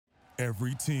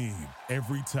Every team,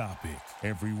 every topic,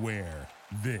 everywhere.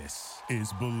 This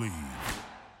is Believe.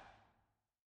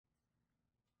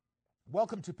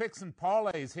 Welcome to Picks and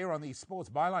Parlays here on the Sports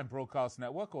Byline Broadcast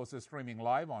Network, also streaming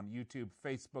live on YouTube,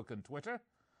 Facebook, and Twitter.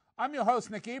 I'm your host,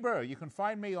 Nick Eber. You can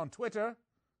find me on Twitter,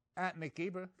 at Nick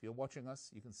Eber. If you're watching us,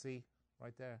 you can see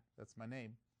right there. That's my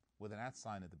name, with an @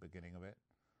 sign at the beginning of it.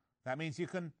 That means you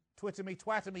can Twitter me,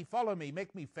 twatter me, follow me,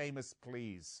 make me famous,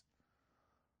 please.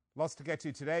 Lots to get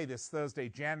to today, this Thursday,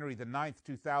 January the 9th,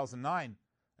 2009.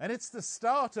 And it's the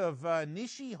start of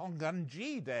Nishi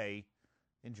Honganji Day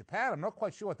in Japan. I'm not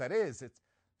quite sure what that is. It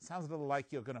sounds a little like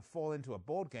you're going to fall into a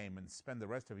board game and spend the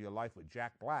rest of your life with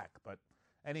Jack Black. But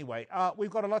anyway,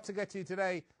 we've got a lot to get to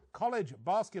today. College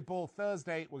basketball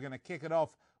Thursday. We're going to kick it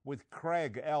off with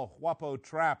Craig El Huapo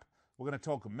Trap. We're going to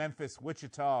talk Memphis,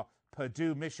 Wichita,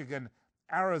 Purdue, Michigan,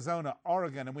 Arizona,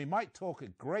 Oregon, and we might talk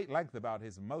at great length about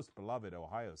his most beloved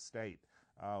Ohio State.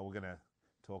 We're going to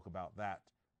talk about that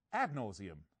ad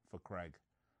nauseum for Craig.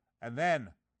 And then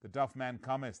the Duff Man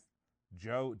cometh,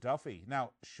 Joe Duffy.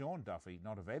 Now, Sean Duffy,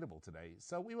 not available today,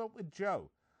 so we went with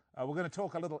Joe. We're going to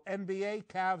talk a little NBA,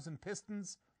 Cavs and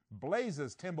Pistons,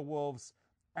 Blazers, Timberwolves,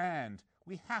 and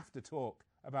we have to talk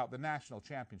about the national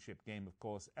championship game, of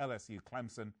course, LSU,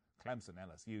 Clemson,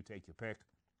 LSU, take your pick.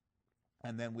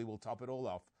 And then we will top it all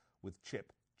off with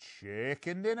Chip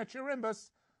Chicken Dinner Chirimbus,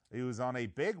 who's on a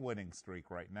big winning streak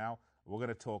right now. We're going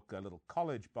to talk a little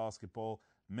college basketball,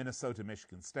 Minnesota,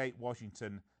 Michigan State,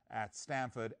 Washington at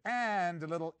Stanford, and a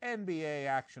little NBA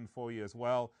action for you as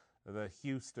well. The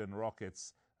Houston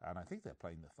Rockets, and I think they're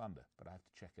playing the Thunder, but I have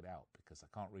to check it out because I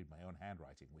can't read my own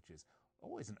handwriting, which is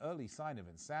always an early sign of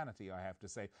insanity, I have to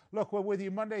say. Look, we're with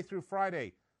you Monday through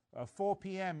Friday. 4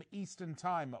 p.m. Eastern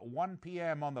Time, 1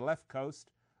 p.m. on the left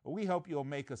coast. We hope you'll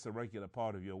make us a regular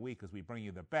part of your week as we bring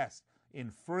you the best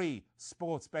in free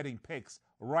sports betting picks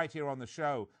right here on the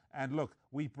show. And look,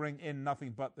 we bring in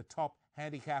nothing but the top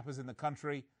handicappers in the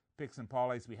country. Picks and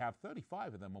parlays, we have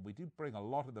 35 of them, and we do bring a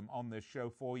lot of them on this show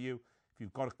for you. If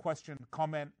you've got a question,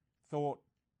 comment, thought,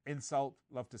 insult,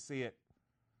 love to see it.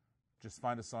 Just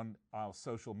find us on our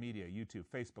social media, YouTube,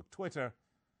 Facebook, Twitter.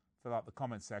 Fill out the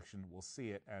comment section. We'll see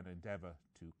it and endeavor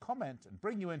to comment and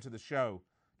bring you into the show.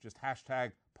 Just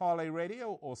hashtag Parlay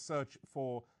Radio or search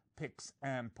for Picks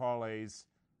and Parlays.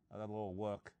 That'll all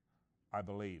work, I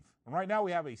believe. And right now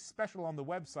we have a special on the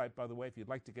website, by the way, if you'd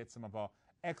like to get some of our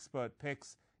expert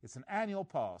picks. It's an annual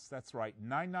pass. That's right,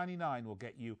 $9.99 will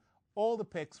get you all the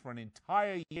picks for an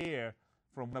entire year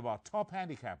from one of our top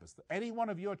handicappers, any one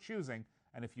of your choosing.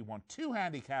 And if you want two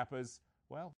handicappers,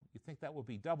 well, you think that would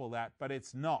be double that, but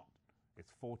it's not.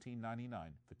 It's $14.99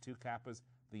 for two cappers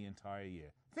the entire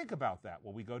year. Think about that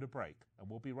while we go to break, and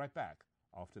we'll be right back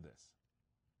after this.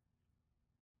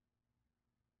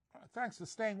 Thanks for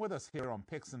staying with us here on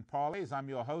Picks and Parlays. I'm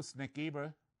your host, Nick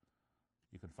Eber.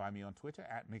 You can find me on Twitter,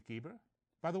 at Nick Eber.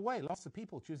 By the way, lots of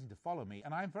people choosing to follow me,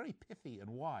 and I'm very pithy and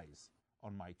wise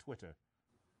on my twittering.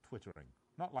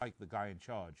 Not like the guy in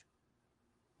charge.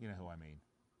 You know who I mean.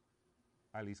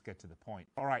 I at least get to the point.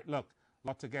 All right, look, a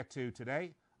lot to get to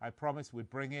today. I promised we'd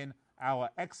bring in our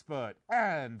expert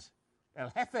and El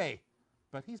Jefe,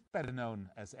 but he's better known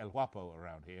as El Guapo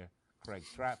around here, Craig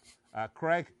Trapp.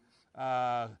 Craig,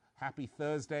 happy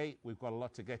Thursday. We've got a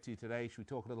lot to get to today. Should we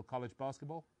talk a little college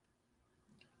basketball?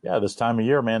 Yeah, this time of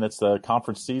year, man, it's the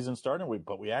conference season starting.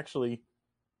 But we actually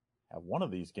have one of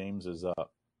these games as a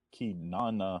key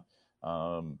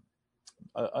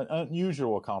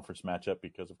unusual conference matchup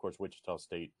because, of course, Wichita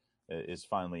State is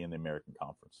finally in the American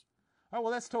Conference. Oh,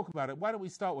 well, let's talk about it. Why don't we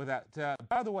start with that?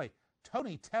 By the way,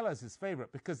 Tony Teller's his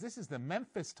favorite because this is the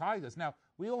Memphis Tigers. Now,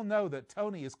 we all know that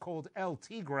Tony is called El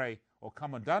Tigre, or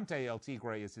Comandante El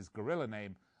Tigre is his guerrilla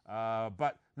name.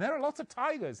 But there are lots of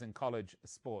Tigers in college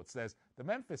sports. There's the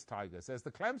Memphis Tigers, there's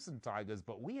the Clemson Tigers,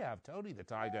 but we have Tony the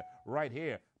Tiger right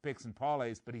here, Picks and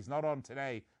Parlays, but he's not on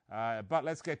today. But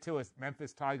let's get to it.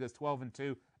 Memphis Tigers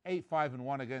 12-2,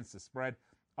 8-5-1 against the spread.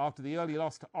 After the early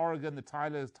loss to Oregon, the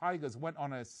Tigers went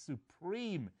on a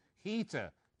supreme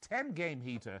heater, 10-game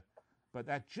heater, but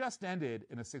that just ended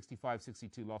in a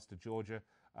 65-62 loss to Georgia.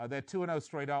 They're 2-0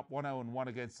 straight up, 1-0-1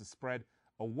 against the spread.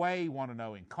 Away,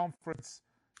 1-0 in conference.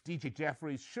 DJ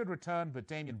Jeffries should return, but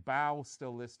Damian Bow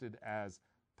still listed as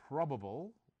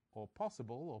probable or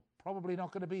possible or probably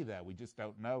not going to be there. We just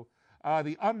don't know.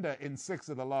 The under in 6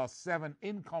 of the last 7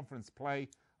 in conference play.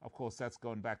 Of course, that's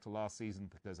going back to last season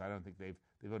because I don't think they've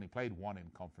only played 1 in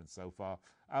conference so far.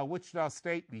 Wichita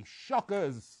State, the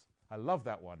Shockers. I love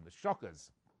that one, the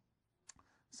Shockers.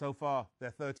 So far,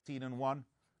 they're 13-1,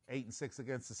 8-6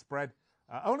 against the spread.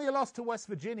 Only a loss to West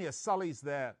Virginia sullies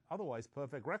their otherwise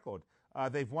perfect record.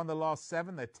 They've won the last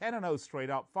 7. They're 10-0 straight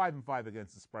up, 5-5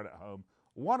 against the spread at home,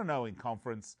 1-0 in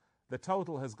conference. The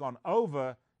total has gone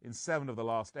over in 7 of the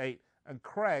last 8. And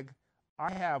Craig,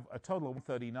 I have a total of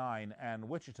 139 and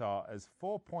Wichita as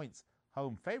 4 points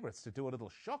home favorites to do a little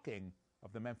shocking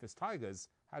of the Memphis Tigers.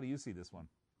 How do you see this one?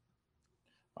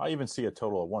 I even see a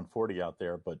total of 140 out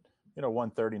there, but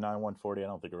 139, 140, I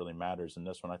don't think it really matters in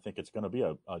this one. I think it's going to be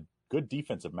a good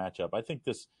defensive matchup. I think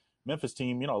this Memphis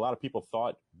team, a lot of people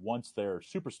thought once their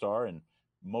superstar and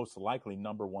most likely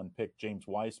number 1 pick, James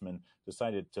Wiseman,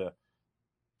 decided to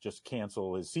just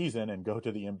cancel his season and go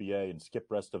to the NBA and skip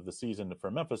rest of the season for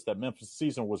Memphis, that Memphis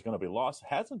season was going to be lost.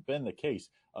 Hasn't been the case,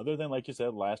 other than, like you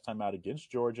said, last time out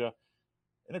against Georgia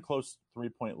in a close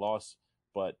 3-point loss.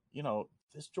 But,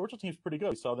 this Georgia team's pretty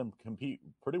good. We saw them compete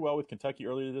pretty well with Kentucky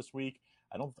earlier this week.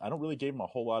 I don't really give them a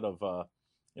whole lot of,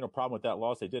 problem with that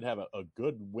loss. They did have a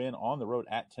good win on the road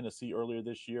at Tennessee earlier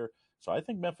this year. So I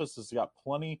think Memphis has got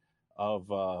plenty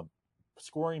of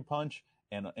scoring punch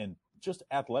and just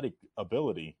athletic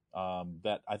ability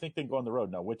that I think they can go on the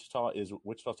road. Now, Wichita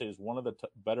State is one of the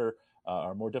better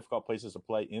or more difficult places to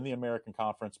play in the American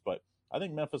Conference, but I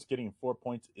think Memphis getting 4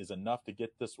 points is enough to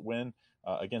get this win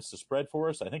against the spread for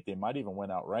us. I think they might even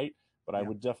win outright, but I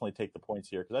would definitely take the points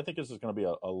here because I think this is going to be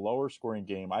a lower scoring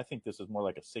game. I think this is more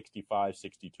like a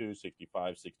 65-62,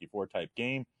 65-64 type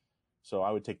game. So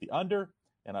I would take the under,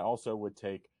 and I also would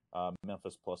take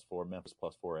Memphis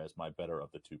 +4 as my better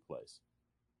of the 2 plays.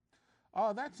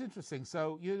 Oh, that's interesting.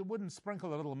 So you wouldn't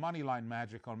sprinkle a little money line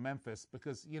magic on Memphis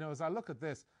because, as I look at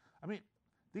this, I mean,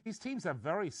 these teams have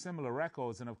very similar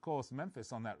records. And, of course,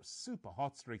 Memphis on that super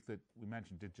hot streak that we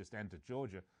mentioned did just enter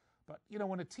Georgia. But,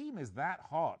 when a team is that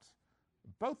hot,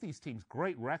 both these teams,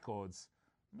 great records.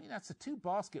 I mean, that's a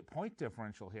 2-basket point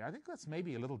differential here. I think that's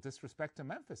maybe a little disrespect to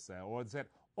Memphis there. Or is that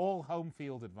all home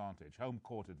field advantage, home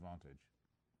court advantage?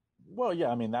 Well, yeah,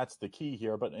 I mean, that's the key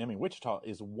here. But, I mean, Wichita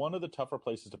is one of the tougher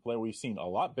places to play. We've seen a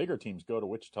lot bigger teams go to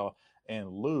Wichita and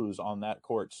lose on that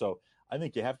court. So I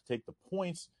think you have to take the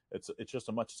points. It's just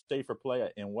a much safer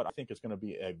play. And what I think is going to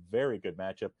be a very good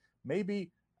matchup, maybe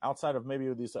outside of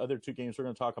maybe these other 2 games we're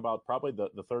going to talk about, probably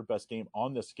the third best game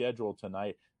on the schedule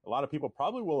tonight. A lot of people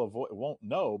probably won't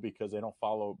know because they don't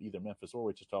follow either Memphis or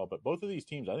Wichita. But both of these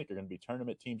teams, I think, are going to be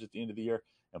tournament teams at the end of the year.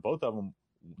 And both of them,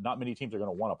 not many teams are going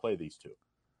to want to play these 2.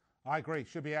 I agree.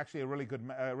 Should be actually a really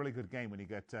good game when you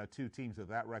get 2 teams of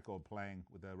that record playing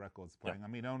with their records playing. Yeah. I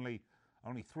mean,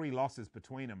 only 3 losses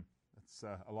between them. That's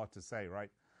a lot to say, right?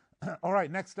 All right,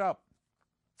 next up,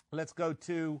 let's go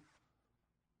to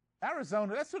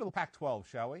Arizona. Let's do a little Pac-12,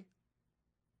 shall we?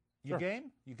 You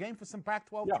game? You game for some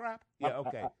Pac-12 trap? Yeah,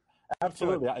 okay.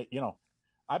 Absolutely.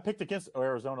 I picked against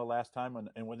Arizona last time,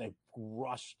 and when they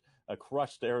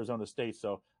crushed Arizona State,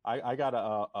 so I got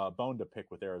a bone to pick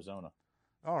with Arizona.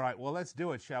 All right, well, let's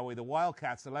do it, shall we? The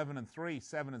Wildcats, 11-3,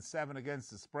 7-7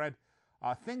 against the spread.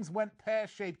 Things went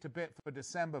pear-shaped a bit for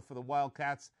December for the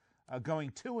Wildcats, going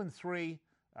 2-3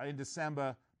 in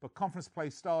December, but conference play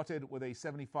started with a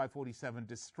 75-47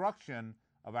 destruction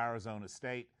of Arizona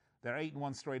State. They're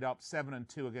 8-1 straight up,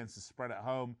 7-2 against the spread at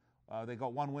home. They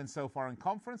got 1 win so far in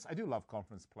conference. I do love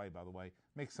conference play, by the way.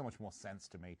 Makes so much more sense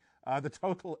to me. The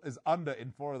total is under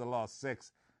in 4 of the last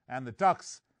 6, and the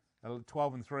Ducks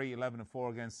 12-3,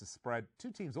 11-4 against the spread. 2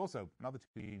 teams also, another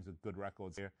 2 teams with good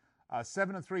records here.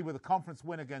 7-3 with a conference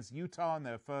win against Utah in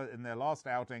their last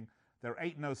outing. They're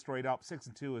 8-0 straight up,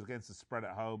 6-2 against the spread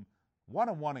at home.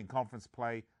 1-1 in conference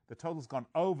play. The total's gone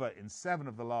over in 7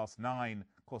 of the last 9.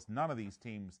 Of course, none of these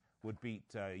teams would beat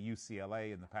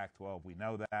UCLA in the Pac-12. We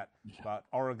know that. Yeah. But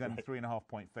Oregon,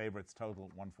 3.5-point favorites,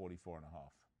 total 144.5.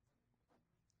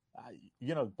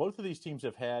 Both of these teams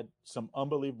have had some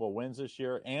unbelievable wins this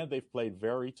year, and they've played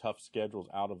very tough schedules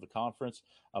out of the conference.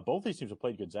 Both these teams have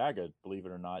played Gonzaga, believe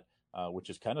it or not,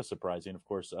 which is kind of surprising. Of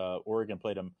course, Oregon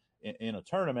played them in a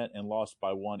tournament and lost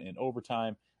by 1 in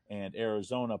overtime, and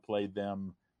Arizona played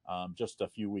them just a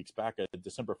few weeks back at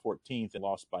December 14th and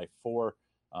lost by 4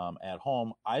 at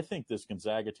home. I think this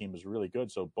Gonzaga team is really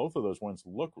good, so both of those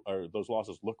those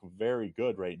losses look very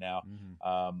good right now.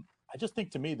 Mm-hmm. I just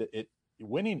think to me that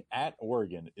winning at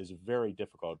Oregon is very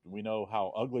difficult. We know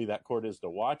how ugly that court is to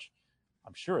watch.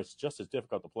 I'm sure it's just as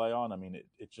difficult to play on. I mean,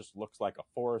 it just looks like a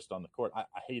forest on the court. I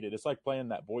hate it. It's like playing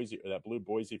that blue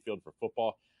Boise field for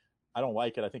football. I don't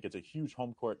like it. I think it's a huge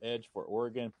home court edge for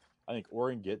Oregon. I think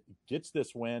Oregon gets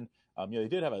this win. They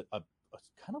did have a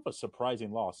kind of a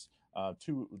surprising loss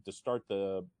to start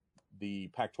the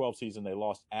Pac-12 season. They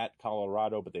lost at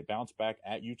Colorado, but they bounced back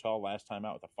at Utah last time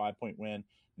out with a 5-point win.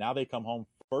 Now they come home,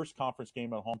 first conference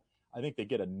game at home. I think they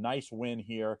get a nice win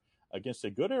here against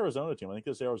a good Arizona team. I think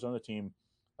this Arizona team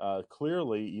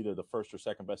clearly either the first or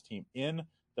second best team in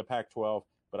the Pac-12,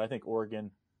 but I think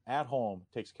Oregon at home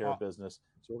takes care of business.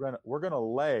 So we're gonna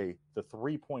lay the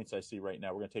 3 points I see right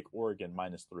now. We're gonna take Oregon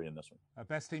 -3 in this one.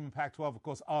 Best team in Pac-12, of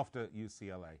course, after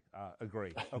UCLA.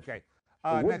 Agree. Okay.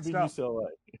 It wouldn't next be up,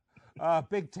 UCLA.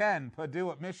 Big Ten,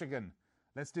 Purdue at Michigan.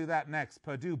 Let's do that next.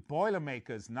 Purdue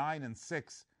Boilermakers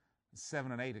 9-6,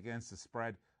 7-8 against the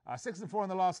spread. 6-4 in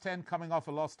the last 10, coming off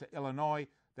a loss to Illinois.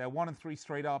 They're 1-3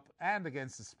 straight up and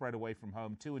against the spread away from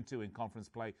home. 2-2 in conference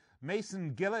play.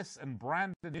 Mason Gillis and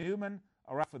Brandon Newman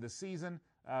are out for the season.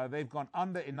 They've gone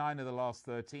under in 9 of the last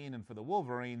 13, and for the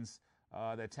Wolverines,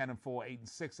 they're 10-4,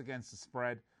 8-6 against the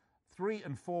spread.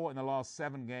 3-4 in the last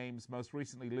 7 games, most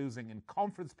recently losing in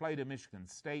conference play to Michigan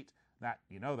State. That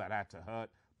had to hurt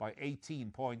by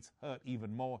 18 points. Hurt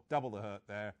even more, double the hurt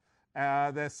there.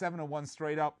 They're 7-1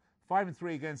 straight up,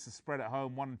 5-3 against the spread at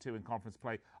home, 1-2 in conference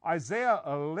play. Isaiah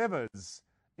Livers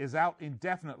is out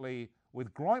indefinitely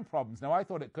with groin problems. Now, I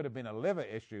thought it could have been a liver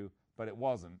issue, but it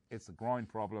wasn't. It's a groin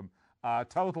problem.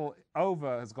 Total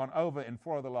has gone over in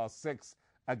 4 of the last 6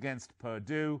 against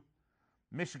Purdue.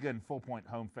 Michigan, 4-point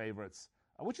home favorites,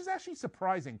 which is actually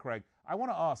surprising, Craig. I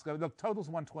want to ask, look, total's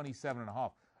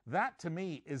 127.5. That, to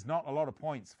me, is not a lot of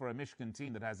points for a Michigan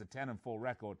team that has a 10-4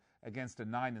 record against a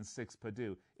 9-6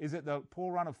 Purdue. Is it the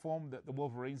poor run of form that the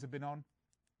Wolverines have been on?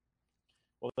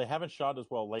 Well, they haven't shot as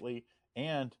well lately,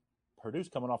 and Purdue's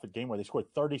coming off a game where they scored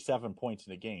 37 points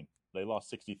in a game. They lost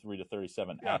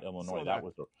 63-37 at Illinois. That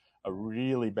was a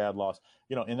really bad loss.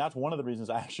 And that's one of the reasons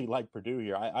I actually like Purdue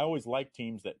here. I always like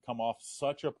teams that come off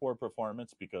such a poor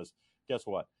performance because guess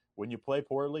what? When you play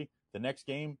poorly, the next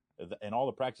game and all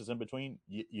the practice in between,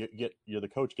 the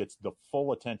coach gets the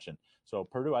full attention. So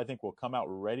Purdue, I think, will come out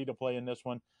ready to play in this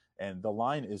one. And the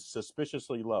line is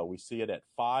suspiciously low. We see it at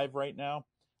 5 right now.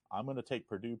 I'm going to take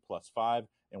Purdue +5.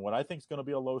 And what I think is going to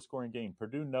be a low-scoring game,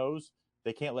 Purdue knows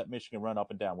they can't let Michigan run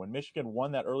up and down. When Michigan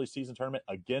won that early season tournament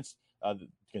against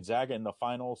Gonzaga in the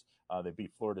finals, they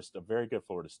beat a very good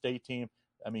Florida State team.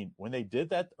 I mean, when they did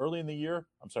that early in the year,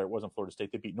 I'm sorry, it wasn't Florida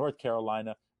State. They beat North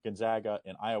Carolina, Gonzaga,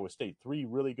 and Iowa State, 3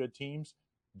 really good teams.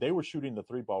 They were shooting the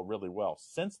 3-ball really well.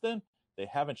 Since then, they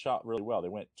haven't shot really well. They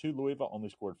went to Louisville, only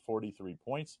scored 43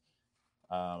 points.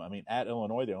 At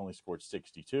Illinois, they only scored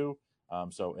 62.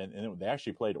 And they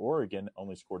actually played Oregon,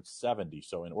 only scored 70.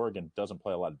 So, and Oregon doesn't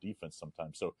play a lot of defense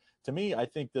sometimes. So, to me, I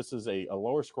think this is a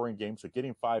lower scoring game. So,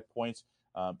 getting 5 points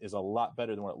is a lot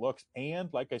better than what it looks. And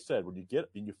like I said, when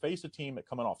you face a team that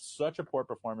coming off such a poor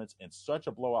performance and such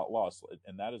a blowout loss,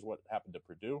 and that is what happened to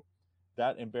Purdue,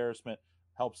 that embarrassment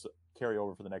helps carry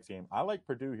over for the next game. I like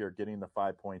Purdue here getting the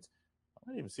 5 points. I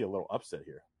might even see a little upset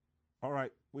here. All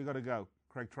right, we got to go.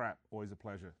 Craig Trapp, always a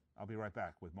pleasure. I'll be right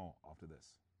back with more after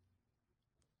this.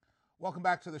 Welcome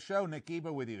back to the show. Nick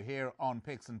Geber with you here on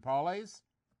Picks and Parlays.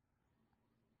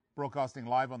 Broadcasting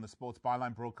live on the Sports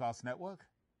Byline Broadcast Network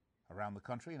around the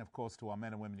country, and of course to our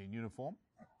men and women in uniform.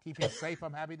 Keeping safe,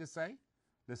 I'm happy to say,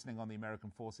 listening on the American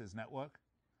Forces Network.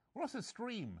 We're also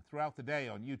stream throughout the day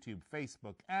on YouTube,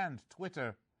 Facebook, and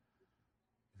Twitter.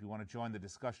 If you want to join the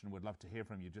discussion, we'd love to hear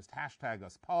from you. Just hashtag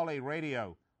us, Parlay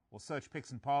Radio, or search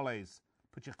Picks and Parlays.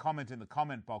 Put your comment in the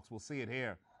comment box. We'll see it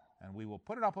here. And we will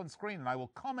put it up on screen, and I will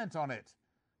comment on it,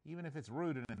 even if it's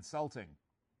rude and insulting.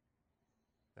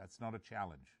 That's not a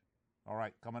challenge. All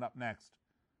right, coming up next,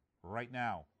 right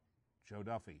now, Joe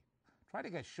Duffy. Tried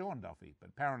to get Sean Duffy, but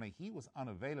apparently he was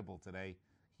unavailable today.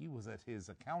 He was at his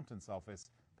accountant's office.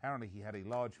 Apparently he had a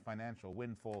large financial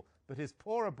windfall, but his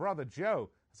poorer brother Joe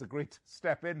has agreed to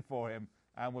step in for him,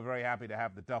 and we're very happy to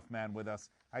have the Duff Man with us.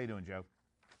 How you doing, Joe?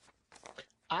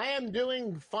 I am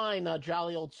doing fine,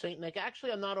 jolly old Saint Nick.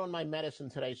 Actually, I'm not on my medicine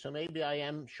today, so maybe I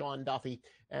am Sean Duffy.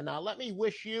 And let me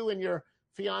wish you and your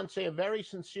fiance a very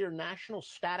sincere National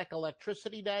Static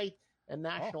Electricity Day and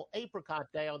National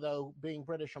Apricot Day, although being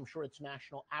British, I'm sure it's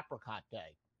National Apricot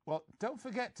Day. Well, don't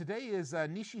forget, today is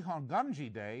Nishihan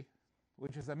Ganji Day,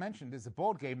 which, as I mentioned, is a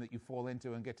board game that you fall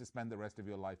into and get to spend the rest of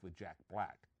your life with Jack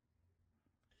Black.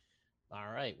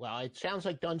 All right. Well, it sounds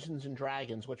like Dungeons and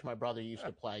Dragons, which my brother used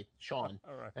to play, Sean.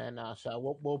 All right. And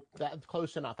so that's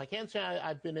close enough. I can't say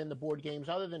I've been in the board games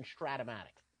other than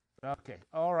Stratomatic. Okay.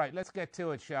 All right. Let's get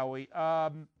to it, shall we?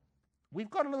 We've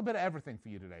got a little bit of everything for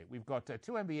you today. We've got 2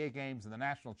 NBA games and the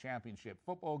National Championship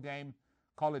football game,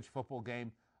 college football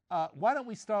game. Why don't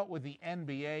we start with the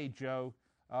NBA, Joe?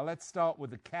 Let's start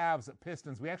with the Cavs at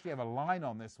Pistons. We actually have a line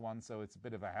on this one, so it's a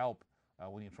bit of a help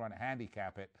when you're trying to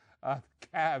handicap it.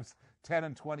 Cavs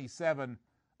 10-27,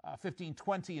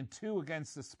 15-20-2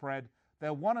 against the spread.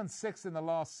 They're 1-6 in the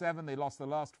last 7. They lost the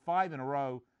last 5 in a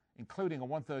row, including a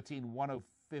 113-115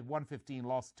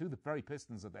 loss to the very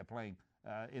Pistons that they're playing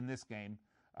in this game.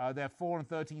 They're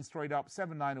 4-13 straight up,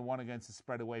 7-9-1 against the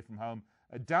spread away from home.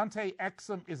 Dante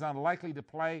Exum is unlikely to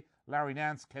play. Larry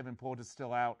Nance, Kevin Porter's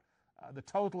still out. The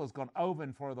total has gone over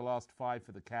in 4 of the last 5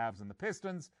 for the Cavs and the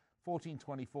Pistons.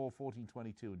 14-24,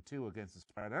 14-22, and 2 against the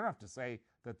spread. I don't have to say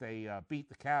that they beat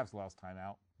the Cavs last time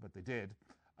out, but they did.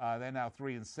 They're now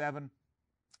 3-7.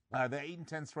 They're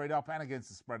 8-10 straight up and against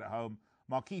the spread at home.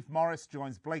 Markieff Morris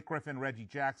joins Blake Griffin, Reggie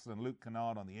Jackson, and Luke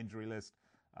Kennard on the injury list.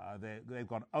 They've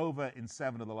gone over in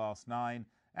 7 of the last 9.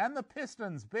 And the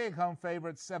Pistons, big home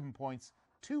favorites, 7 points,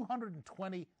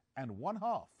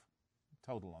 220.5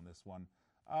 total on this one.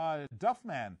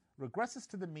 Duffman regresses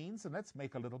to the means, and let's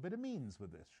make a little bit of means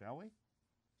with this, shall we?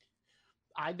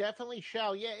 I definitely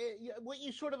shall. Yeah, what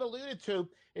you sort of alluded to,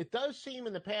 it does seem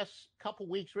in the past couple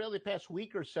weeks, really the past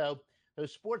week or so,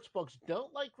 those sports books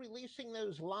don't like releasing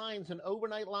those lines and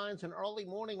overnight lines and early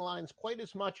morning lines quite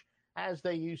as much as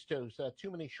they used to. So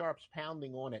too many sharps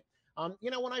pounding on it.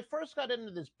 When I first got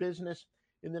into this business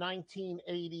in the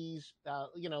 1980s,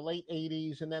 late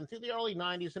 80s, and then through the early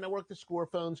 90s, and I worked the score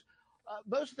phones.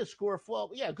 Most of the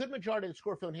a good majority of the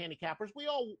score phone handicappers, we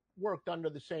all worked under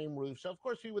the same roof. So, of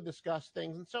course, we would discuss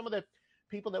things. And some of the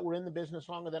people that were in the business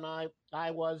longer than I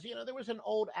was, there was an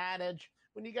old adage,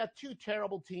 when you got two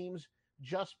terrible teams,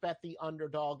 just bet the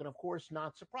underdog. And, of course,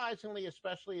 not surprisingly,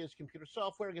 especially as computer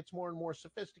software gets more and more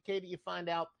sophisticated, you find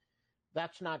out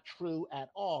that's not true at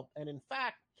all. And, in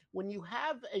fact, when you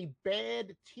have a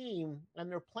bad team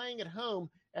and they're playing at home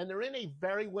and they're in a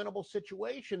very winnable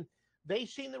situation, they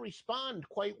seem to respond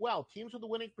quite well. Teams with a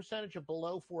winning percentage of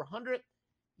below 400,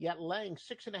 yet laying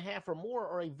 6.5 or more,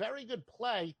 are a very good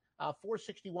play.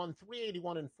 461,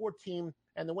 381, and 14,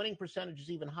 and the winning percentage is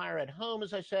even higher at home.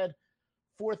 As I said,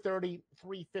 430,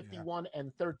 351,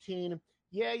 and 13.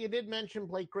 Yeah, you did mention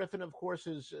Blake Griffin. Of course,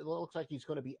 it looks like he's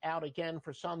going to be out again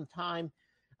for some time.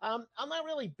 I'm not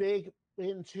really big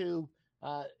into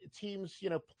teams,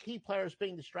 key players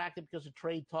being distracted because of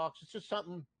trade talks. It's just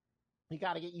something you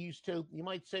got to get used to. You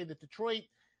might say that Detroit,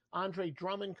 Andre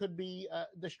Drummond could be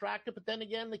distracted, but then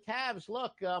again, the Cavs,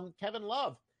 look, Kevin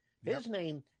Love, his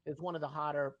name is one of the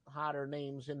hotter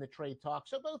names in the trade talk.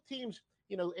 So both teams,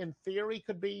 in theory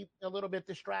could be a little bit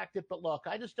distracted, but look,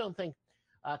 I just don't think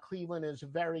Cleveland is a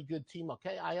very good team.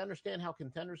 Okay, I understand how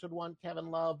contenders would want Kevin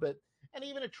Love, and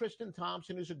even a Tristan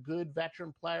Thompson, who's a good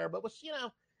veteran player, but with,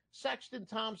 Sexton,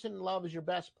 Thompson, and Love as your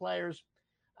best players,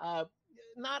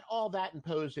 not all that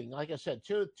imposing. Like I said,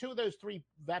 two of those 3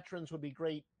 veterans would be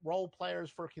great role players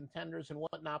for contenders and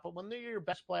whatnot. But when they're your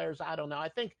best players, I don't know. I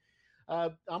think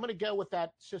I'm going to go with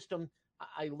that system.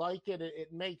 I like it.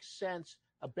 It makes sense.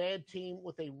 A bad team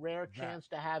with a rare chance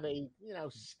to have a,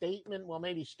 statement. Well,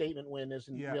 maybe statement win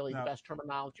isn't really the best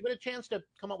terminology, but a chance to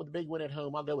come up with a big win at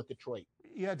home. I'll go with Detroit.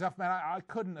 Yeah, Duffman, I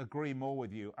couldn't agree more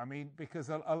with you. I mean, because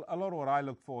a lot of what I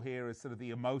look for here is sort of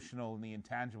the emotional and the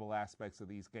intangible aspects of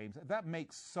these games. That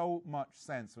makes so much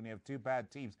sense when you have 2 bad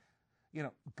teams.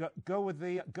 Go with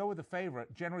the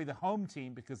favorite, generally the home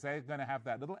team, because they're going to have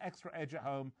that little extra edge at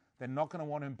home. They're not going to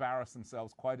want to embarrass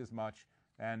themselves quite as much.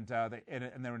 And they're in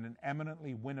an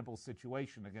eminently winnable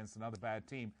situation against another bad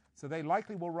team. So they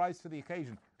likely will rise to the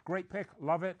occasion. Great pick.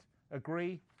 Love it.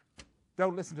 Agree.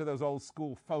 Don't listen to those old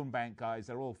school phone bank guys.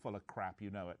 They're all full of crap.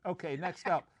 You know it. Okay, next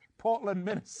up, Portland,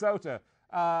 Minnesota.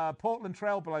 Portland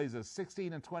Trailblazers,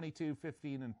 16-22,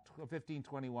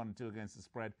 15-21 and 2 against the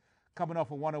spread. Coming off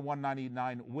a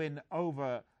 101-99 win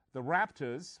over the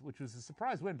Raptors, which was a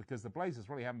surprise win because the Blazers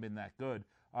really haven't been that good.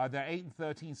 They're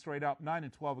 8-13 straight up,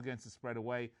 9-12 against the spread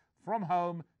away. From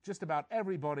home, just about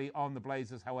everybody on the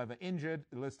Blazers, however, injured.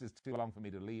 The list is too long for me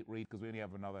to read because we only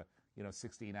have another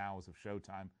 16 hours of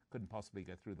showtime. Couldn't possibly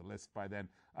get through the list by then.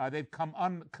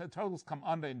 Totals come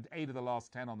under in 8 of the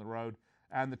last 10 on the road.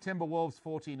 And the Timberwolves,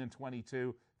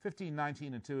 14-22,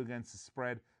 15-19 and 2 against the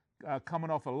spread. Coming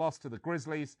off a loss to the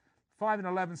Grizzlies.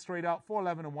 5-11 straight up,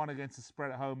 4-11 and 1 against the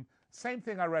spread at home. Same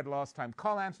thing I read last time.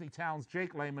 Karl Anthony Towns,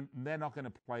 Jake Layman, they're not going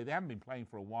to play. They haven't been playing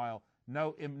for a while.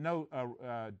 No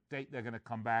date they're going to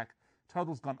come back.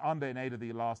 Total's gone under in 8 of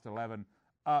the last 11.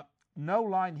 No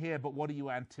line here, but what do you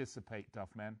anticipate,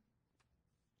 Duffman?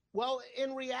 Well,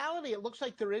 in reality, it looks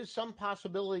like there is some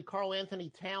possibility Karl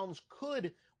Anthony Towns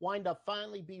could wind up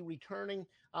finally be returning.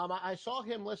 I saw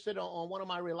him listed on one of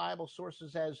my reliable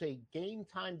sources as a game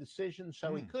time decision,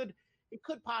 so it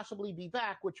could possibly be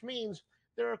back, which means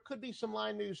there could be some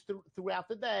line news throughout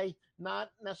the day,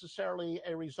 not necessarily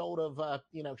a result of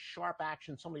sharp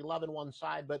action, somebody loving one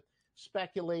side, but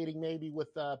speculating maybe with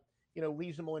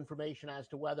reasonable information as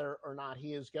to whether or not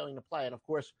he is going to play. And of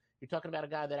course, you're talking about a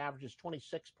guy that averages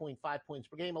 26.5 points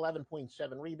per game, 11.7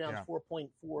 rebounds,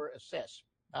 4.4 assists.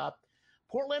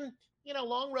 Portland,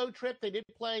 long road trip. They did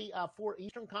play 4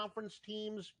 Eastern Conference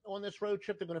teams on this road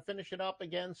trip. They're going to finish it up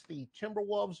against the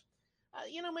Timberwolves.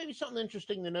 Maybe something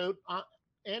interesting to note.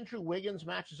 Andrew Wiggins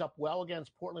matches up well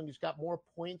against Portland. He's got more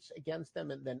points against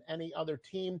them than any other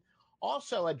team.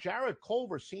 Also, Jared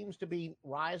Culver seems to be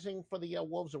rising for the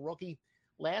Wolves, a rookie.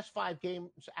 Last 5 games,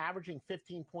 averaging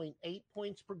 15.8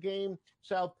 points per game.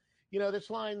 So, this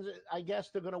line's, I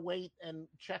guess they're going to wait and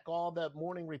check all the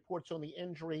morning reports on the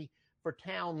injury for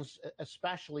Towns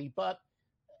especially. But,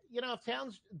 if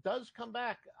Towns does come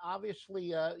back,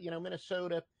 obviously,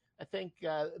 Minnesota, I think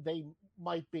they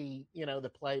might be, the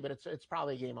play, but it's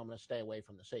probably a game I'm going to stay away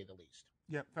from, to say the least.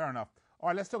 Yeah, fair enough. All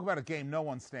right, let's talk about a game no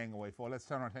one's staying away for. Let's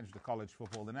turn our attention to college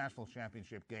football, the national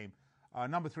championship game.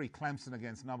 Number 3, Clemson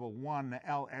against number 1,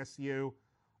 LSU.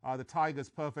 The Tigers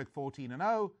perfect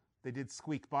 14-0. They did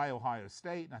squeak by Ohio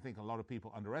State, and I think a lot of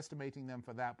people underestimating them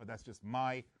for that, but that's just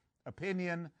my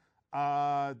opinion.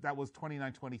 That was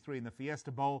 29-23 in the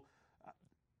Fiesta Bowl.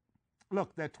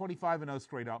 Look, they're 25-0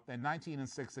 straight up. They're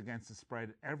 19-6 against the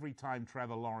spread every time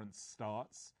Trevor Lawrence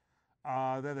starts.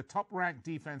 They're the top-ranked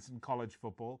defense in college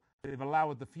football. They've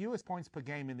allowed the fewest points per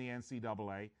game in the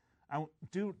NCAA. And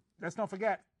let's not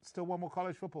forget, still one more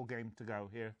college football game to go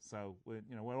here, so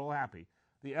we're all happy.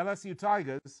 The LSU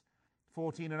Tigers,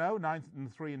 14-0,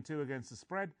 9-3-2 against the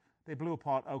spread. They blew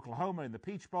apart Oklahoma in the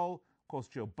Peach Bowl. Of course,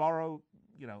 Joe Burrow,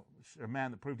 a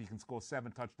man that proved he can score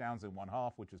 7 touchdowns in one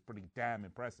half, which is pretty damn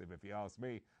impressive, if you ask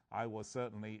me. I was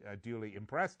certainly duly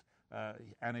impressed,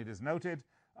 and it is noted.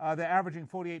 They're averaging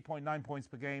 48.9 points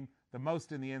per game, the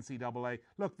most in the NCAA.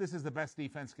 Look, this is the best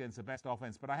defense against the best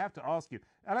offense, but I have to ask you,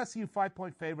 LSU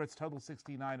 5-point favorites, total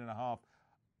 69.5.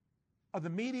 Are the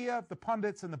media, the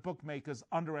pundits, and the bookmakers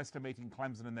underestimating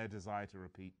Clemson and their desire to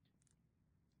repeat?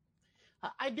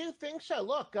 I do think so.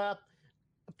 Look,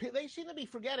 they seem to be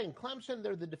forgetting Clemson.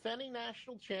 They're the defending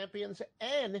national champions,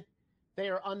 and they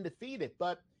are undefeated.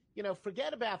 But,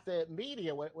 forget about the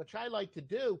media, which I like to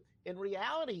do. In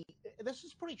reality, this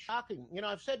is pretty shocking.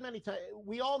 I've said many times,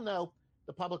 we all know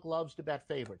the public loves to bet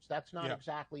favorites. That's not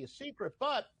exactly a secret,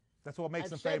 but that's what makes I've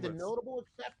them said favorites. The notable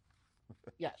exception,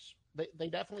 yes, they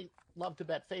definitely love to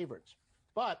bet favorites.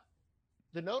 But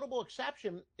the notable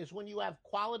exception is when you have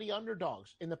quality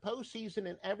underdogs. In the postseason,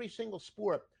 in every single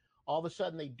sport, all of a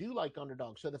sudden they do like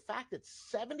underdogs. So the fact that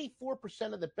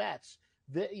 74% of the bets,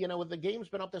 with the game's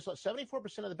been up this,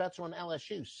 74% of the bets are on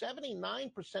LSU,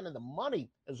 79% of the money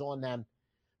is on them.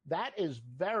 That is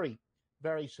very,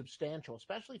 very substantial,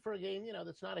 especially for a game,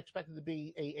 that's not expected to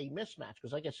be a mismatch.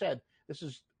 Because like I said, this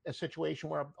is a situation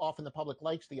where often the public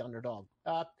likes the underdog.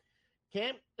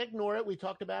 Can't ignore it. We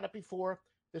talked about it before.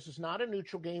 This is not a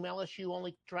neutral game. LSU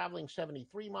only traveling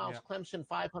 73 miles, Clemson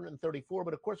 534.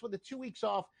 But of course, with the 2 weeks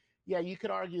off, you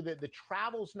could argue that the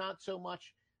travel's not so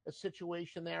much a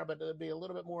situation there, but it'll be a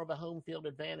little bit more of a home field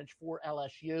advantage for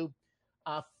LSU.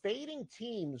 Fading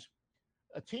teams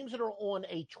that are on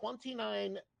a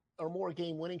 29 or more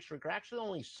game winning streak are actually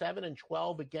only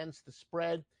 7-12 against the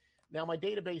spread. Now, my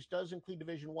database does include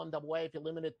Division I AA. If you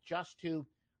limit it just to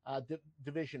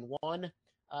Division I,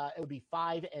 it would be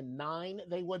 5-9.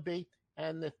 They would be.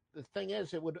 And the thing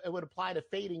is, it would apply to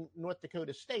fading North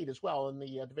Dakota State as well in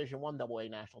the Division I AA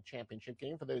national championship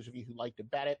game, for those of you who like to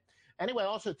bet it. Anyway,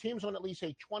 also teams on at least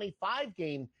a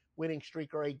 25-game winning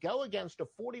streak are a go against a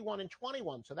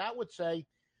 41-21. So that would say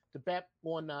to bet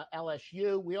on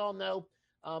LSU. We all know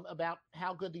about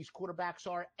how good these quarterbacks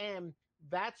are, and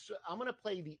I'm going to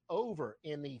play the over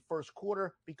in the first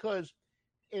quarter because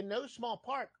in no small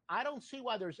part, I don't see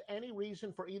why there's any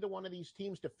reason for either one of these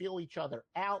teams to feel each other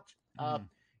out.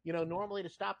 Normally to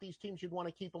stop these teams, you'd want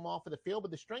to keep them off of the field,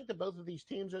 but the strength of both of these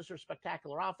teams is their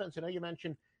spectacular offense. I know you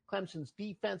mentioned Clemson's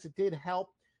defense. It did help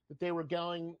that they were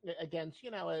going against,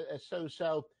 a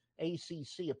so-so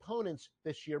ACC opponents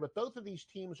this year, but both of these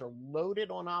teams are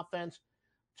loaded on offense.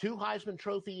 2 Heisman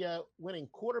Trophy winning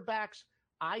quarterbacks.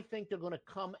 I think they're going to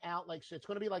come out it's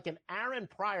going to be like an Aaron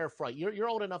Pryor fight. You're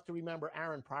old enough to remember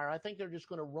Aaron Pryor. I think they're just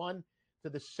going to run to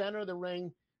the center of the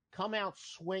ring, come out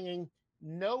swinging.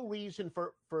 No reason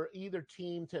for either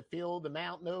team to feel them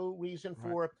out. No reason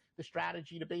for the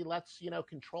strategy to be, let's,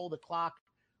 control the clock.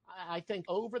 I think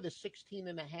over the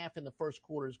 16.5 in the first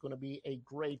quarter is going to be a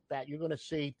great bet. You're going to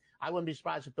see, I wouldn't be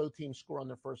surprised if both teams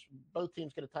both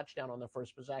teams get a touchdown on their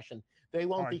first possession. They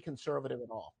won't be conservative at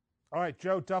all. All right,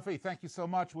 Joe Duffy, thank you so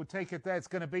much. We'll take it there. It's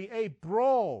going to be a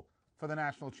brawl for the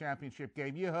national championship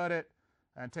game. You heard it.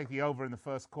 And take the over in the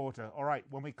first quarter. All right,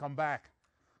 when we come back,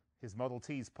 his Model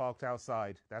T's parked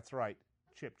outside. That's right.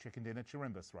 Chip Chicken Dinner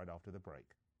Chirimbus right after the break.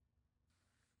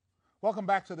 Welcome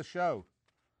back to the show.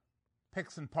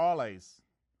 Picks and parlays.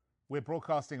 We're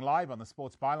broadcasting live on the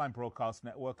Sports Byline Broadcast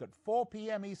Network at 4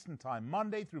 p.m. Eastern Time,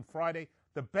 Monday through Friday.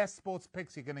 The best sports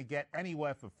picks you're going to get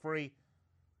anywhere for free.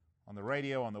 On the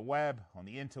radio, on the web, on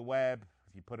the interweb.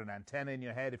 If you put an antenna in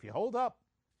your head, if you hold up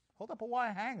a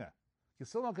wire hanger, you're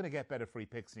still not going to get better free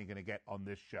picks than you're going to get on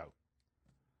this show.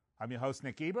 I'm your host,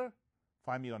 Nick Eber.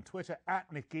 Find me on Twitter at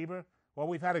Nick Eber. Well,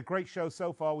 we've had a great show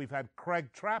so far. We've had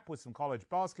Craig Trapp with some college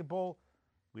basketball.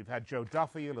 We've had Joe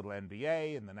Duffy, a little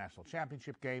NBA in the national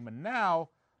championship game. And now,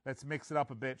 let's mix it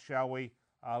up a bit, shall we?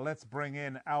 Let's bring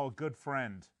in our good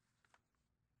friend,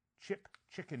 Chip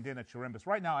Chicken Dinner Chirimbus.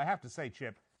 Right now, I have to say,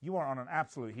 Chip, you are on an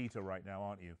absolute heater right now,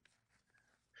 aren't you?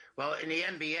 Well, in the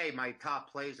NBA, my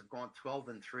top plays have gone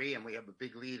 12-3, and we have a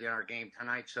big lead in our game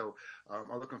tonight. So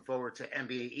I'm looking forward to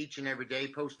NBA each and every day,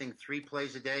 posting 3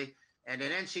 plays a day. And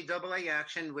in NCAA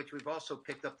action, which we've also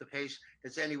picked up the pace,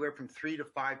 it's anywhere from 3 to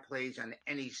 5 plays on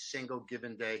any single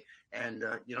given day. And,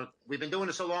 we've been doing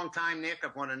this a long time, Nick.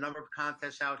 I've won a number of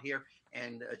contests out here,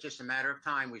 and just a matter of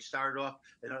time. We started off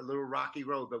in a little rocky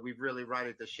road, but we've really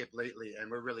righted the ship lately,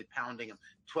 and we're really pounding them.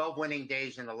 12 winning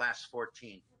days in the last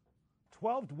 14.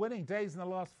 12 winning days in the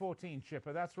last 14,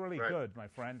 Chipper. That's really Right. good, my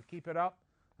friend. Keep it up.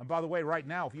 And by the way, right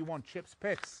now, if you want Chip's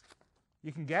picks,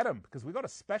 you can get them because we got a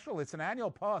special. It's an annual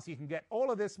pass. You can get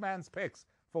all of this man's picks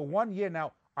for 1 year.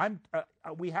 Now,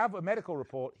 we have a medical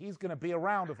report. He's going to be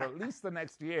around for at least the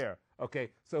next year. Okay,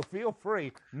 so feel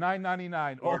free.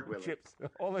 $9.99 all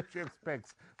the Chips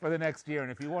picks for the next year.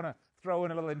 And if you want to throw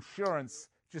in a little insurance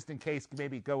just in case,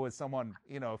 maybe go with someone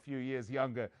a few years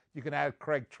younger, you can add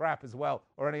Craig Trapp as well,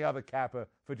 or any other capper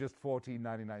for just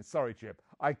 $14.99. Sorry, Chip,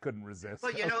 I couldn't resist.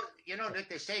 Well, Nick,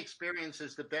 they say experience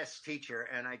is the best teacher,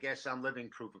 and I guess I'm living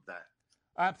proof of that.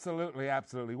 Absolutely,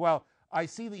 absolutely. Well, I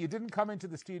see that you didn't come into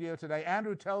the studio today.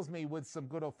 Andrew tells me with some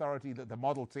good authority that the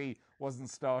Model T wasn't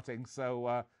starting,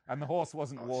 so and the horse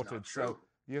wasn't watered. So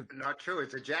not true.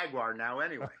 It's a Jaguar now,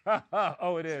 anyway.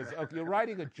 Oh, it is. Okay, you're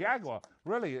riding a Jaguar.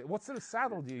 Really? What sort of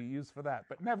saddle do you use for that?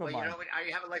 But never mind. I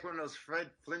have it like one of those Fred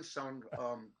Flintstone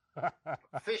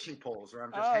fishing poles, where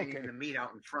I'm just hanging the meat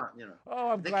out in front.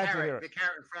 Oh, I'm glad to hear it. The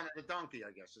carrot in front of the donkey,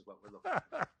 I guess, is what we're looking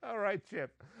for. All right,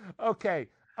 Chip. Okay,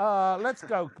 let's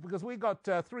go because we got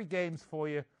 3 games for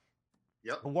you.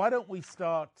 Yep. Why don't we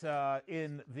start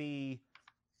in the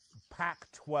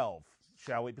Pac-12,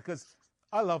 shall we? Because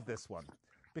I love this one.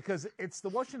 Because it's the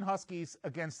Washington Huskies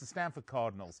against the Stanford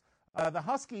Cardinals. The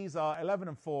Huskies are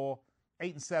 11-4,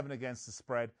 8-7 against the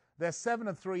spread. They're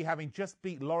 7-3, having just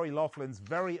beat Lori Loughlin's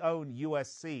very own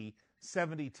USC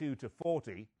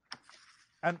 72-40.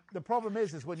 And the problem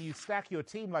is when you stack your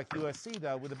team like USC,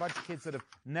 though, with a bunch of kids that have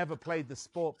never played the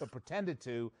sport but pretended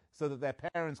to, so that their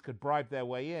parents could bribe their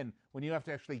way in, when you have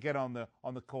to actually get on the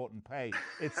court and pay,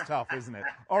 it's tough, isn't it?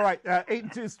 All right,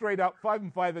 8-2 straight up,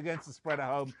 5-5 against the spread at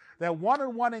home. They're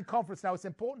 1-1 in conference. Now, it's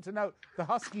important to note the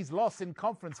Huskies' loss in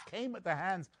conference came at the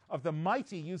hands of the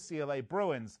mighty UCLA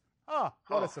Bruins.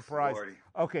 What a surprise. Lordy.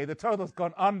 Okay, the total's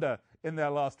gone under in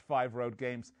their last 5 road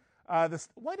games.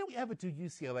 Why don't we ever do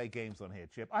UCLA games on here,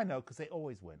 Chip? I know, because they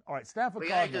always win. All right, Stanford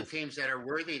Cardinals. We got to do teams that are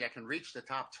worthy, that can reach the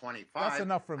top 25. That's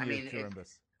enough from you,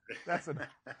 Chirimbus. That's enough.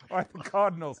 All right, the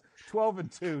Cardinals,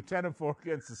 12-2, 10-4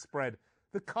 against the spread.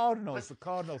 The Cardinals.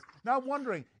 Now, I'm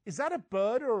wondering, is that a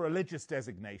bird or a religious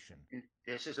designation?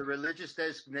 This is a religious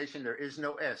designation. There is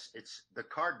no S. It's the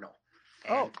Cardinal.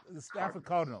 The Stanford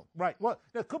Cardinal. Right. Well,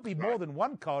 there could be more than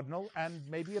one cardinal and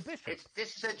maybe a bishop.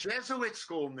 This is a Jesuit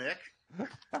school, Nick.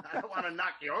 I don't want to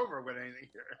knock you over with anything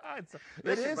here.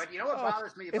 Listen, but you know what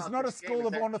bothers me about it's not a school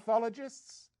of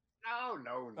ornithologists?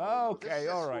 No. Okay,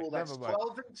 all right. That's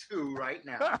 12-2 right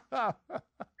now.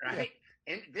 Right?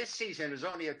 And this season is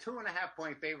only a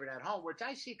 2.5-point favorite at home, which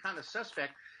I see kind of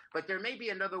suspect, but there may be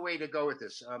another way to go with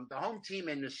this. The home team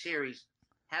in the series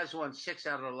has won 6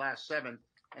 out of the last 7,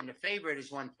 and the favorite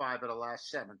has won 5 of the last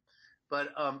 7. But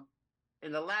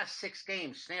in the last 6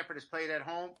 games, Stanford has played at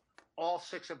home. All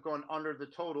 6 have gone under the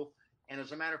total. And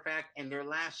as a matter of fact, in their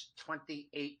last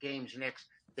 28 games, next,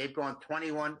 they've gone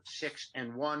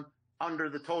 21-6-1 under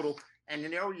the total. And,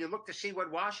 you look to see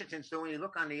what Washington's doing. You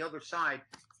look on the other side,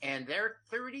 and they're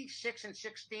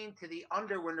 36-16 to the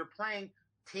under when they're playing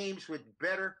teams with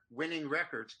better winning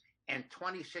records, and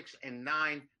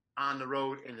 26-9 on the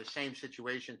road in the same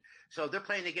situation. So they're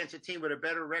playing against a team with a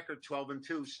better record,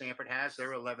 12-2. Stanford has.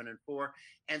 They're 11-4,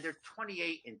 and they're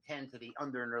 28-10 to the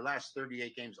under in their last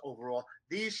 38 games overall.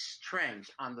 These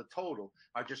trends on the total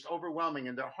are just overwhelming,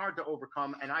 and they're hard to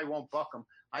overcome, and I won't buck them.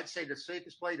 I'd say the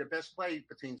safest play, the best play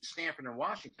between Stanford and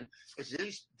Washington is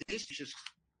these just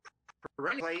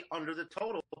play under the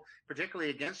total,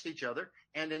 particularly against each other,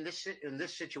 and in this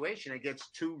situation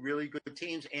against 2 really good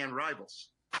teams and rivals.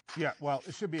 Yeah, well,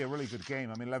 it should be a really good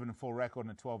game. I mean, 11-4 record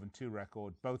and a 12-2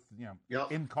 record, both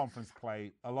in conference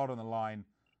play, a lot on the line.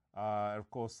 Of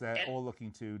course, they're all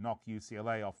looking to knock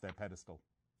UCLA off their pedestal.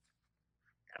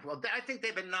 Well, I think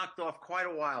they've been knocked off quite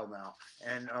a while now,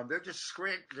 and they're just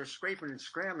scraping and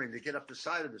scrambling to get up the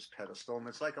side of this pedestal, and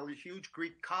it's like a huge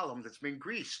Greek column that's been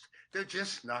greased. They're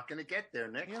just not going to get there,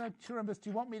 Nick. Chirimbus, do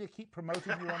you want me to keep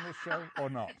promoting you on this show or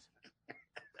not?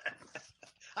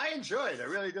 I enjoy it. I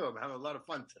really do. I'm having a lot of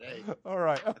fun today. All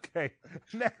right. Okay.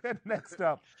 Next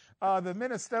up, the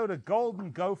Minnesota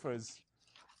Golden Gophers.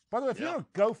 By the way, if you're a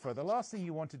Gopher, the last thing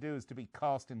you want to do is to be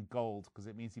cast in gold because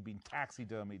it means you've been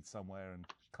taxidermied somewhere and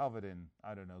covered in,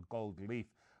 I don't know, gold leaf.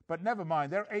 But never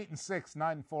mind. They're 8-6,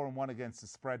 9-4-1 against the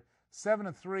spread.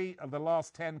 7-3 of the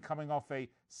last 10 coming off a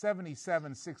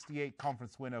 77-68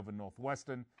 conference win over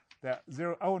Northwestern. They're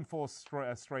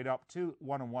 0-4 straight up,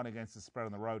 2-1-1 against the spread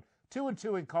on the road.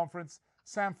 2-2 in conference.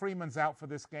 Sam Freeman's out for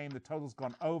this game. The total's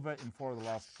gone over in 4 of the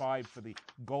last 5 for the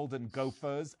Golden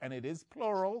Gophers, and it is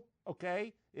plural,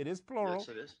 okay? It is plural. Yes,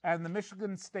 it is. And the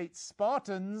Michigan State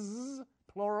Spartans,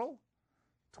 plural,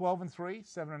 12-3,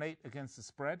 7-8 against the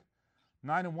spread.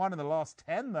 9-1 in the last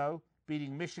 10, though,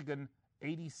 beating Michigan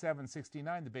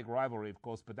 87-69, the big rivalry, of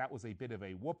course, but that was a bit of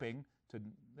a whooping.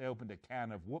 They opened a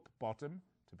can of whoop bottom,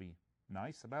 to be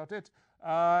nice about it.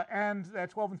 And they're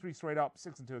 12-3 straight up,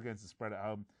 6-2 against the spread at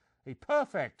home. A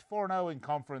perfect 4-0 in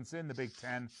conference in the Big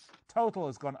Ten. Total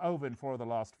has gone over in 4 of the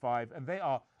last 5, and they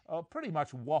are pretty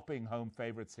much whopping home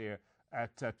favorites here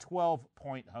at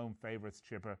 12-point home favorites,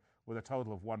 Chipper, with a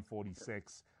total of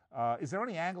 146. Is there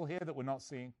any angle here that we're not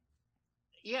seeing?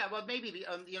 Yeah, well, maybe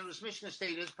this Michigan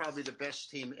State is probably the best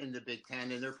team in the Big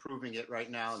Ten, and they're proving it right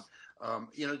now. A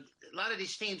lot of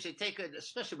these teams, they take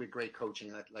especially with great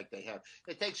coaching like they have,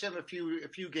 it takes them a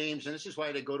few games, and this is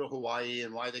why they go to Hawaii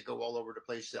and why they go all over the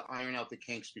place to iron out the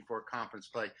kinks before conference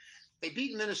play. They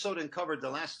beat Minnesota and covered the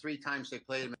last 3 times they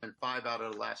played them in 5 out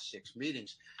of the last 6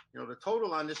 meetings. The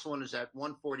total on this one is at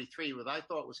 143, what I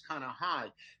thought was kind of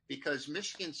high because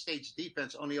Michigan State's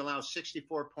defense only allows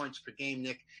 64 points per game,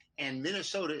 Nick, and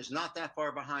Minnesota is not that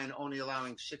far behind, only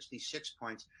allowing 66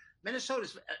 points.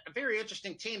 Minnesota's a very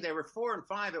interesting team. They were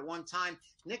 4-5 at one time.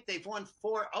 Nick, they've won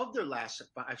 4 of their last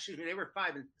 – excuse me, they were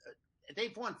 5 and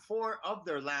they've won 4 of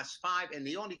their last 5, and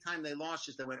the only time they lost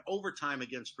is they went overtime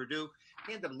against Purdue.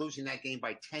 They ended up losing that game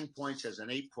by 10 points as an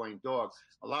 8-point dog.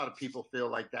 A lot of people feel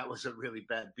like that was a really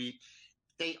bad beat.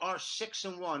 They are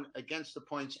 6-1 against the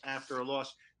points after a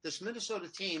loss. This Minnesota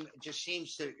team just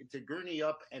seems to gurney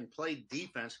up and play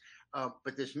defense.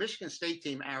 But this Michigan State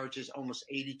team averages almost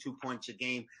 82 points a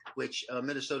game, which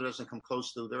Minnesota doesn't come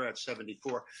close to. They're at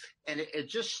 74. And it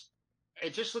just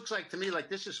looks like to me like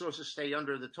this is supposed to stay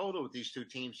under the total with these two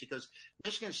teams because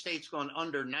Michigan State's gone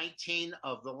under 19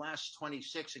 of the last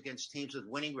 26 against teams with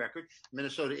winning record.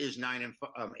 Minnesota is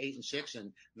 8-6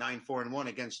 and 9-4-1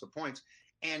 against the points.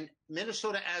 And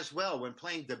Minnesota as well, when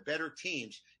playing the better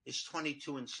teams, is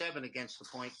 22-7 against the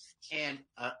point and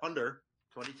under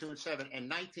 22-7 and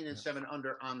 19-7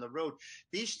 under on the road.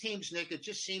 These teams, Nick, it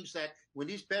just seems that when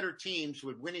these better teams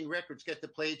with winning records get to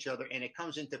play each other and it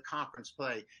comes into conference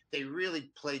play, they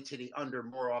really play to the under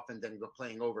more often than go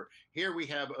playing over. Here we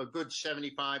have a good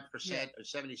 75% or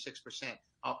 76%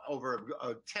 over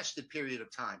a tested period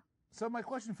of time. So my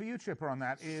question for you, Chipper, on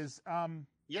that is,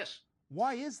 yes.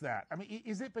 Why is that? I mean,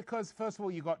 is it because, first of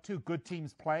all, you got 2 good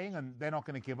teams playing and they're not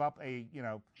going to give up a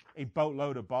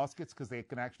boatload of baskets because they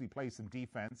can actually play some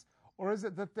defense? Or is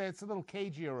it that it's a little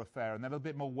cagier affair and they're a little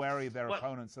bit more wary of their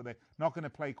opponents, so they're not going to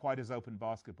play quite as open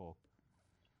basketball?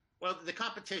 Well, the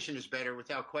competition is better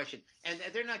without question. And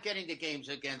they're not getting the games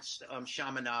against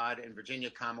Chaminade and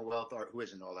Virginia Commonwealth, or who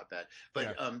isn't all that bad.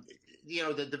 But,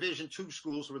 the Division II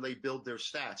schools where they build their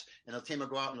stats. And a team will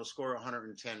go out and they'll score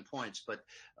 110 points. But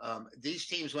these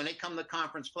teams, when they come to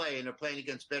conference play and they're playing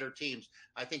against better teams,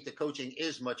 I think the coaching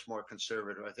is much more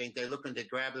conservative. I think they're looking to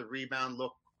grab the rebound,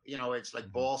 look. It's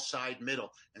like ball side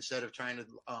middle instead of trying to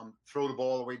throw the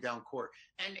ball all the way down court.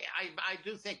 And I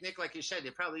do think, Nick, like you said,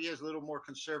 there probably is a little more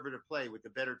conservative play with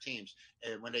the better teams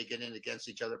when they get in against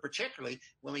each other, particularly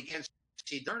when we get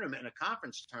to a tournament, in a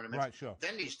conference tournament. Right, sure.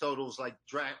 Then these totals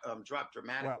drop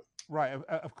dramatically. Well, right,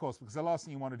 of course, because the last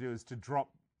thing you want to do is to drop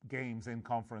games in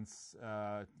conference,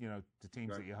 to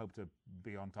teams that you hope to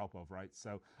be on top of, right?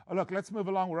 So, look, let's move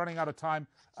along. We're running out of time.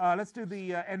 Let's do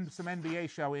some NBA,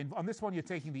 shall we? On this one, you're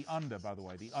taking the under, by the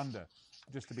way, the under,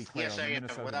 just to be clear. Yes, I am,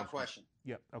 without question.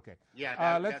 Yeah, okay.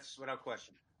 Yeah, that's without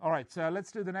question. All right, so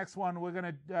let's do the next one. We're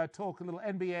going to talk a little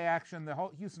NBA action. The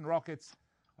Houston Rockets,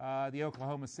 the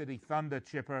Oklahoma City Thunder,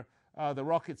 Chipper. The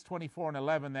Rockets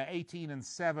 24-11. They're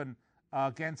 18-7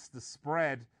 against the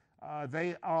spread.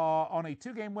 They are on a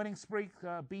 2-game winning streak,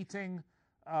 beating,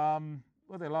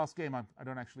 their last game, I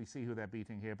don't actually see who they're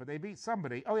beating here, but they beat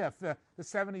somebody. Oh, yeah, the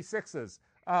 76ers,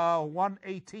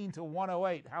 118 to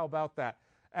 108. How about that?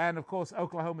 And, of course,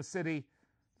 Oklahoma City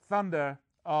Thunder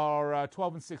are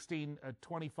 12 and 16,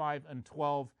 25 and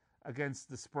 12 against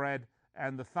the spread.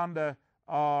 And the Thunder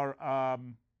are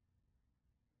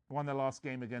won their last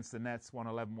game against the Nets,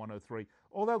 111-103.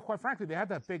 Although, quite frankly, they had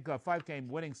that big 5-game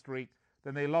winning streak.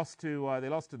 Then they lost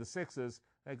to the Sixers.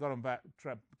 They got them back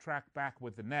track back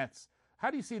with the Nets. How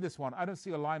do you see this one? I don't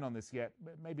see a line on this yet.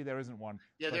 Maybe there isn't one.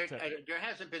 Yeah, there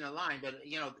hasn't been a line, but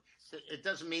it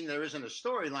doesn't mean there isn't a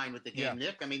storyline with the game,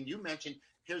 Nick. I mean, you mentioned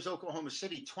here's Oklahoma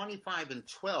City, 25 and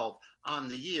 12 on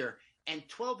the year, and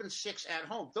 12 and 6 at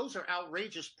home. Those are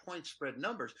outrageous point spread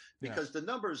numbers because the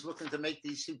number is looking to make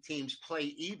these two teams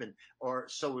play even, or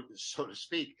so to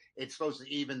speak. It's supposed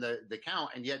to even the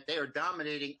count, and yet they are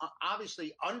dominating,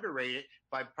 obviously underrated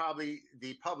by probably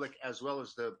the public as well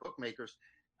as the bookmakers.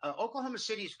 Oklahoma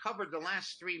City's covered the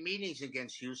last 3 meetings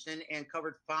against Houston and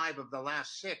covered 5 of the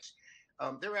last 6.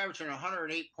 They're averaging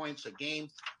 108 points a game.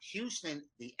 Houston,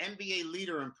 the NBA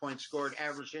leader in points scored,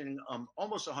 averaging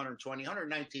almost 120,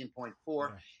 119.4.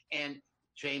 Yeah. And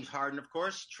James Harden, of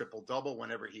course, triple-double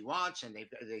whenever he wants, and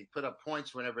they put up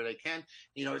points whenever they can.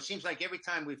 It seems like every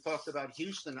time we've talked about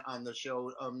Houston on the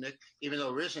show, Nick, even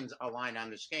though there isn't a line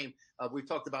on this game, we've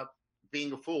talked about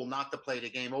being a fool not to play the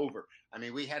game over. I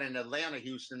mean, we had an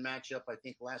Atlanta-Houston matchup, I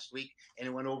think, last week, and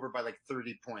it went over by like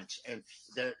 30 points. And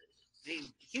the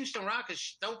Houston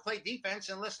Rockets don't play defense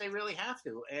unless they really have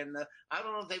to. And I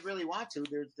don't know if they really want to.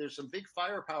 There's some big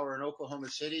firepower in Oklahoma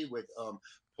City with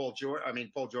Paul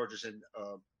George is in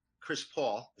Chris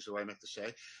Paul is the way I meant to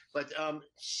say. But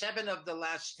 7 of the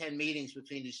last 10 meetings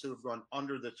between these two have gone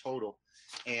under the total.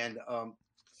 And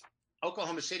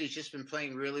Oklahoma City's just been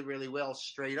playing really, really well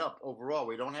straight up overall.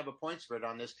 We don't have a point spread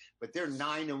on this, but they're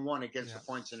 9-1 against the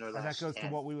points in their last 10. And that goes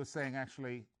to what we were saying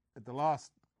actually at the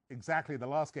last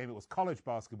game. It was college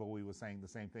basketball. We were saying the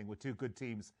same thing with 2 good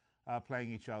teams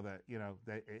playing each other.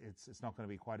 It's not going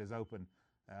to be quite as open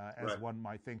as one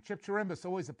might think. Chip Chirimbus,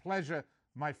 always a pleasure,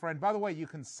 my friend. By the way, you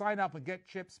can sign up and get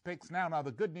Chip's picks now. Now,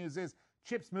 the good news is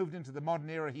Chip's moved into the modern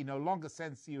era. He no longer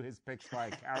sends you his picks by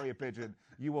a carrier pigeon.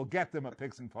 You will get them at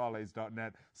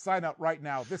picksandparlays.net. Sign up right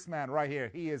now. This man right here,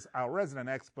 he is our resident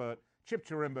expert, Chip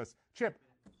Chirimbus. Chip,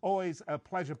 always a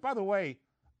pleasure. By the way,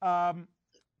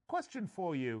 question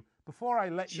for you before I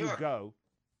let you go.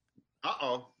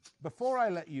 Before I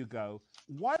let you go,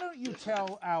 why don't you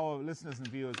tell our listeners and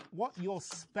viewers what your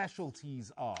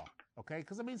specialties are? Okay,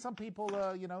 because I mean, some people,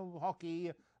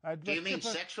 hockey. Do you mean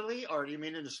sexually, or do you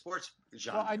mean in the sports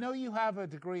genre? Well, I know you have a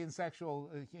degree in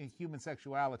human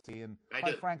sexuality, and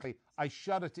quite frankly, I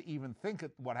shudder to even think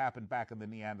of what happened back in the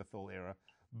Neanderthal era.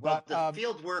 But the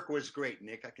field work was great,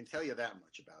 Nick. I can tell you that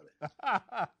much about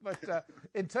it. But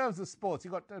in terms of sports,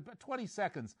 you've got 20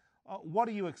 seconds. What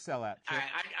do you excel at, Chip?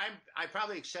 I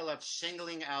probably excel at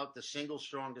singling out the single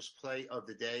strongest play of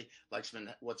the day, like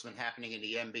what's been happening in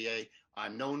the NBA.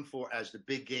 I'm known as the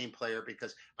big game player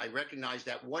because I recognize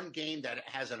that one game that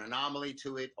has an anomaly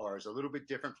to it or is a little bit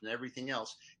different from everything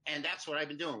else. And that's what I've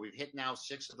been doing. We've hit now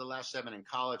 6 of the last 7 in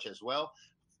college as well.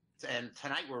 And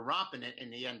tonight we're romping it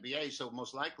in the NBA, so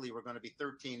most likely we're going to be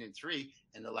 13-3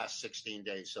 in the last 16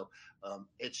 days. So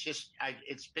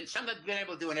it's been something I've been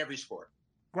able to do in every sport.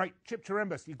 Great. Chip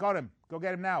Chirimbus, you got him. Go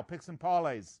get him now. Picks and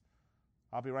parlays.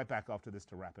 I'll be right back after this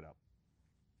to wrap it up.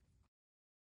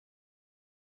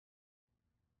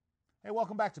 Hey,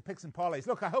 welcome back to Picks and Parlays.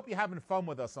 Look, I hope you're having fun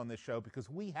with us on this show because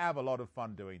we have a lot of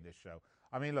fun doing this show.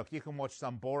 I mean, look, you can watch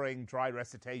some boring, dry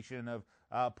recitation of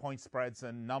point spreads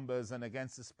and numbers and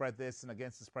against the spread this and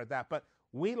against the spread that. But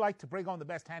we like to bring on the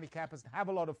best handicappers and have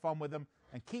a lot of fun with them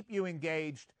and keep you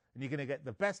engaged. And you're going to get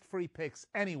the best free picks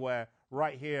anywhere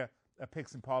right here at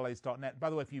picksandparlays.net. By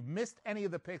the way, if you've missed any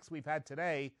of the picks we've had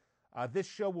today, this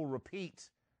show will repeat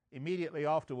immediately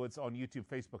afterwards on YouTube,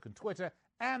 Facebook, and Twitter,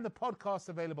 and the podcast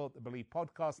available at the Believe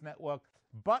Podcast Network.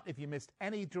 But if you missed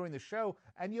any during the show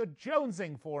and you're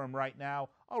jonesing for them right now,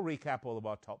 I'll recap all of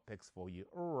our top picks for you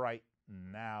right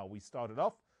now. We started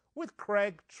off with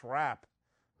Craig Trapp.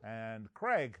 And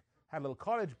Craig had a little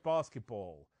college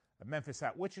basketball. Memphis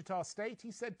at Wichita State.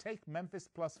 He said take Memphis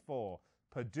 +4.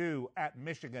 Purdue at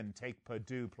Michigan, take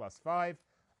Purdue +5.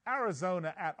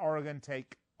 Arizona at Oregon,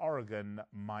 take Oregon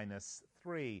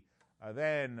 -3.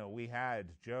 Then we had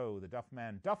Joe, the Duff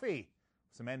Man Duffy,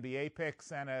 some NBA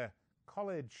picks and a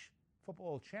college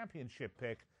football championship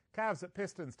pick. Cavs at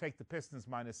Pistons, take the Pistons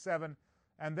 -7.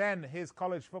 And then his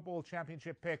college football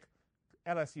championship pick,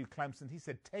 LSU Clemson, he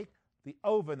said take The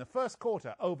over in the first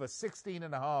quarter, over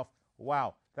 16.5.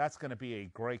 Wow, that's going to be a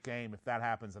great game if that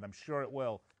happens, and I'm sure it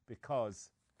will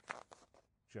because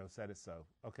Joe said it so.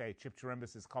 Okay, Chip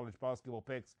Chirimbus' college basketball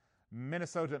picks.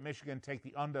 Minnesota at Michigan, take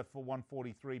the under for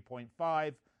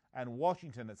 143.5, and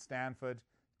Washington at Stanford,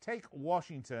 take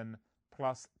Washington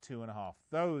plus 2.5.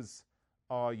 Those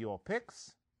are your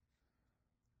picks,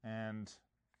 and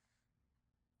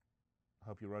I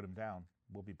hope you wrote them down.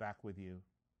 We'll be back with you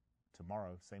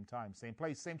tomorrow, same time, same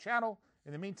place, same channel.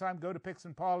 In the meantime, go to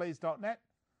picksandparlays.net.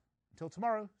 Until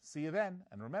tomorrow, see you then.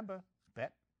 And remember,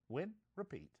 bet, win,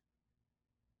 repeat.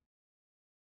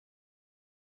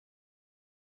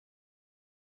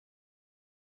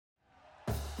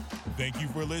 Thank you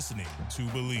for listening to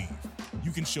Believe.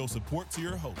 You can show support to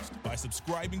your host by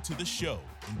subscribing to the show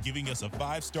and giving us a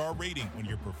 5-star rating on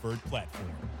your preferred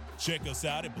platform. Check us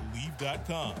out at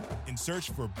Believe.com and search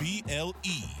for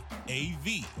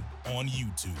BLEAV on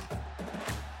YouTube.